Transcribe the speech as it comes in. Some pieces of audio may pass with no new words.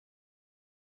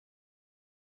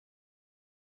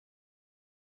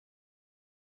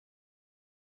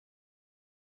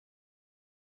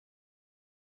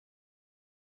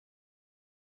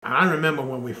And I remember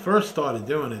when we first started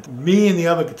doing it, me and the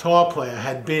other guitar player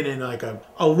had been in like a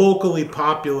locally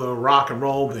popular rock and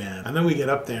roll band. And then we get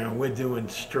up there and we're doing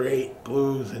straight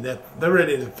blues and they're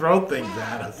ready to throw things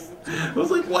at us. It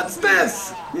was like, what's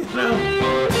this? You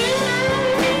know?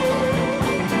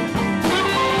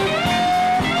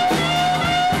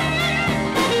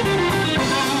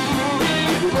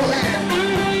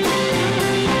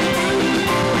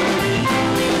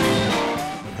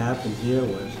 Here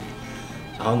was,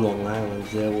 on Long Island,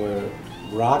 there were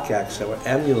rock acts that were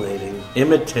emulating,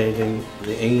 imitating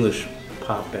the English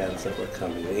pop bands that were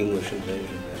coming, the English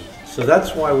invasion bands. So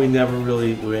that's why we never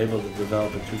really were able to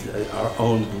develop our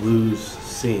own blues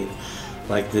scene,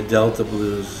 like the Delta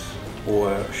blues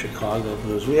or Chicago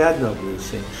blues. We had no blues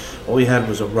scene. All we had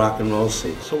was a rock and roll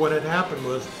scene. So what had happened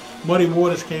was, Muddy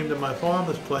Waters came to my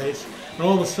father's place, and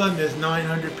all of a sudden there's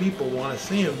 900 people want to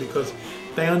see him because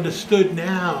they understood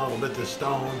now that the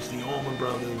Stones, the Allman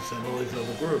Brothers, and all these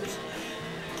other groups,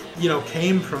 you know,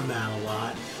 came from that a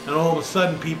lot. And all of a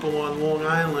sudden people on Long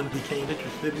Island became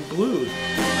interested in blues.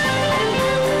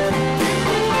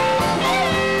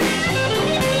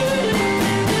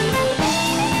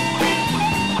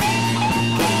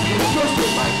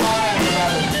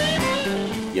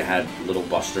 You had Little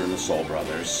Buster and the Soul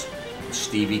Brothers,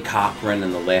 Stevie Cochran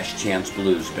and the Last Chance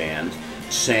Blues Band,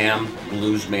 Sam,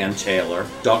 Bluesman Taylor,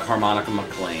 Doug Harmonica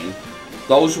McLean.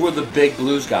 Those were the big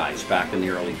blues guys back in the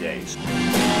early days.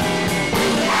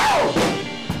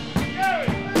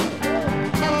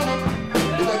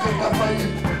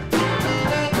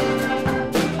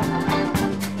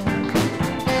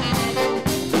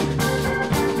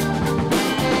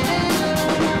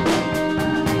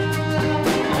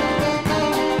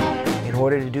 In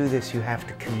order to do this, you have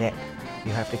to commit.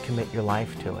 You have to commit your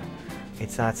life to it.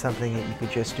 It's not something that you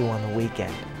could just do on the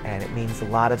weekend, and it means a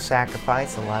lot of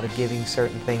sacrifice, a lot of giving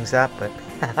certain things up, but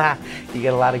you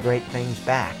get a lot of great things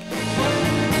back.